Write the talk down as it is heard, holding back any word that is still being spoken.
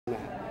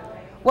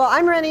Well,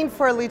 I'm running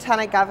for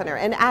Lieutenant Governor,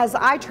 and as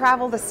I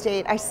travel the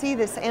state, I see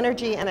this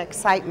energy and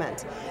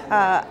excitement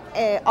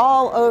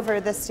all over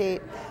the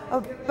state.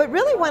 But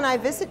really, when I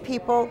visit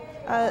people,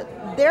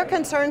 their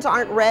concerns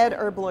aren't red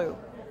or blue.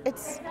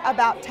 It's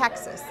about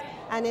Texas,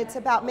 and it's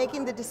about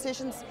making the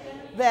decisions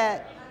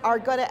that are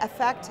going to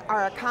affect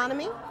our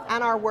economy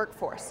and our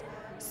workforce.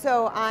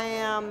 So I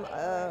am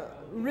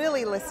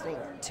really listening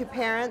to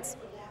parents.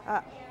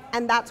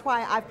 And that's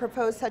why I've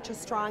proposed such a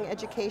strong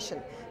education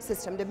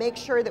system, to make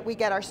sure that we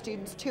get our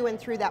students to and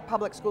through that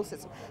public school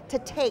system, to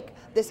take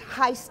this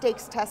high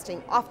stakes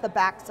testing off the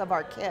backs of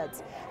our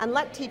kids and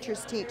let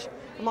teachers teach.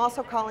 I'm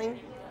also calling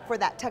for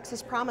that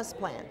Texas Promise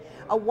Plan,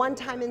 a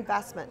one-time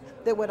investment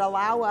that would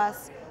allow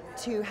us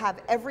to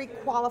have every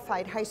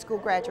qualified high school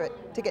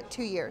graduate to get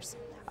 2 years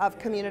of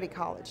community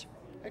college.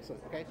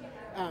 Excellent, okay.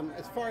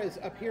 As far as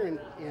up here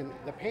in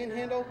the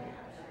Panhandle,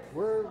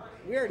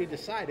 we already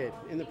decided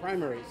in the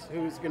primaries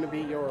who's going to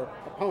be your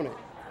opponent.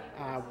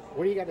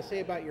 What do you got to say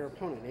about your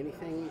opponent?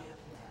 Anything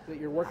that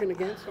you're working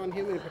against on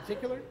him in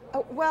particular?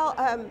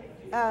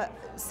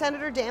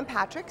 Senator Dan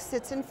Patrick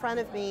sits in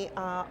front of me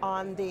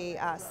on the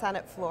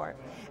Senate floor,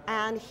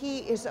 and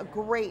he is a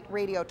great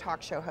radio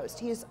talk show host.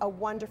 He is a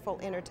wonderful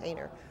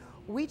entertainer.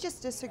 We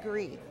just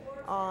disagree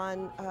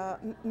on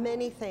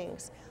many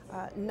things,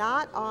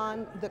 not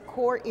on the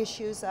core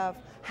issues of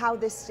how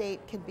this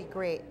state can be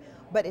great,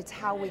 but it's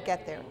how we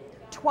get there.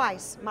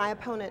 Twice, my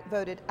opponent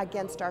voted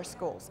against our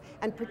schools,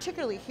 and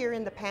particularly here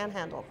in the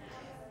Panhandle.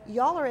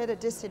 Y'all are at a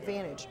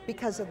disadvantage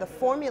because of the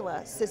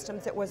formula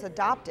systems that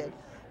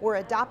were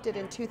adopted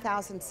in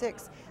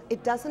 2006.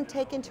 It doesn't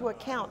take into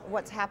account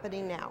what's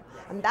happening now.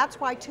 And that's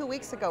why 2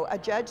 weeks ago, a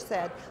judge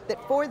said that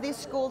for these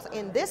schools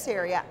in this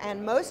area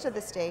and most of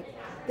the state,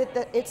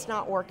 that it's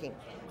not working.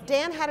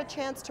 Dan had a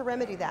chance to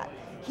remedy that.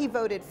 He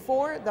voted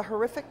for the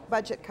horrific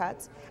budget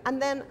cuts,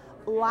 and then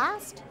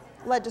last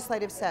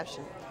legislative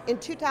session in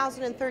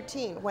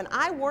 2013, when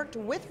I worked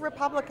with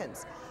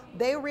Republicans,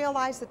 they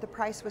realized that the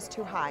price was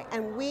too high,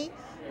 and we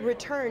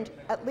returned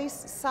at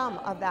least some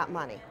of that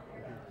money.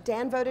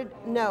 Dan voted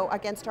no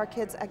against our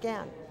kids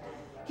again.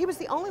 He was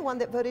the only one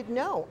that voted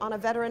no on a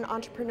veteran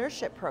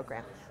entrepreneurship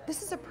program.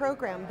 This is a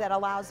program that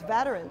allows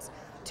veterans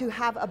to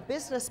have a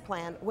business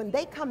plan when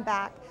they come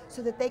back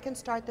so that they can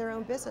start their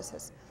own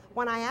businesses.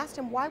 When I asked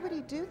him why would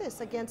he do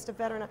this against a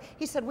veteran,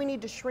 he said we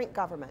need to shrink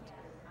government.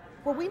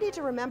 Well, we need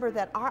to remember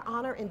that our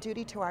honor and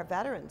duty to our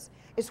veterans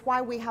is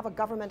why we have a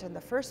government in the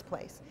first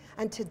place.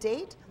 And to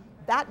date,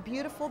 that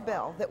beautiful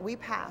bill that we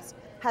passed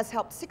has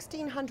helped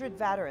 1,600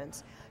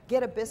 veterans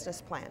get a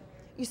business plan.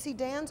 You see,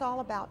 Dan's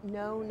all about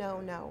no,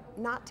 no, no,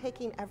 not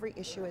taking every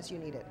issue as you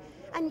need it.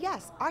 And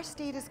yes, our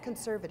state is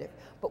conservative,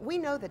 but we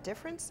know the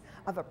difference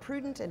of a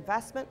prudent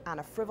investment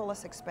and a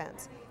frivolous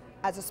expense.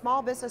 As a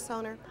small business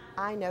owner,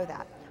 I know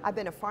that. I've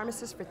been a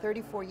pharmacist for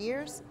 34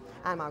 years.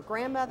 I'm a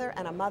grandmother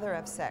and a mother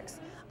of 6.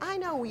 I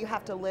know you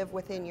have to live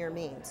within your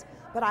means,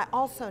 but I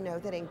also know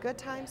that in good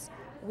times,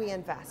 we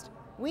invest.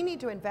 We need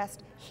to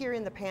invest here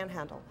in the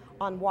Panhandle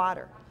on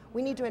water.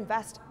 We need to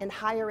invest in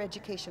higher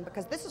education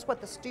because this is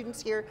what the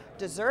students here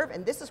deserve,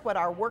 and this is what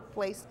our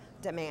workplace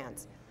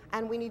demands.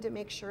 And we need to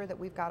make sure that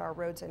we've got our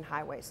roads and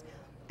highways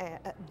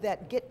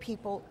that get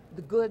people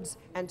the goods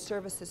and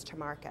services to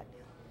market.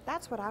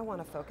 That's what I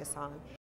want to focus on.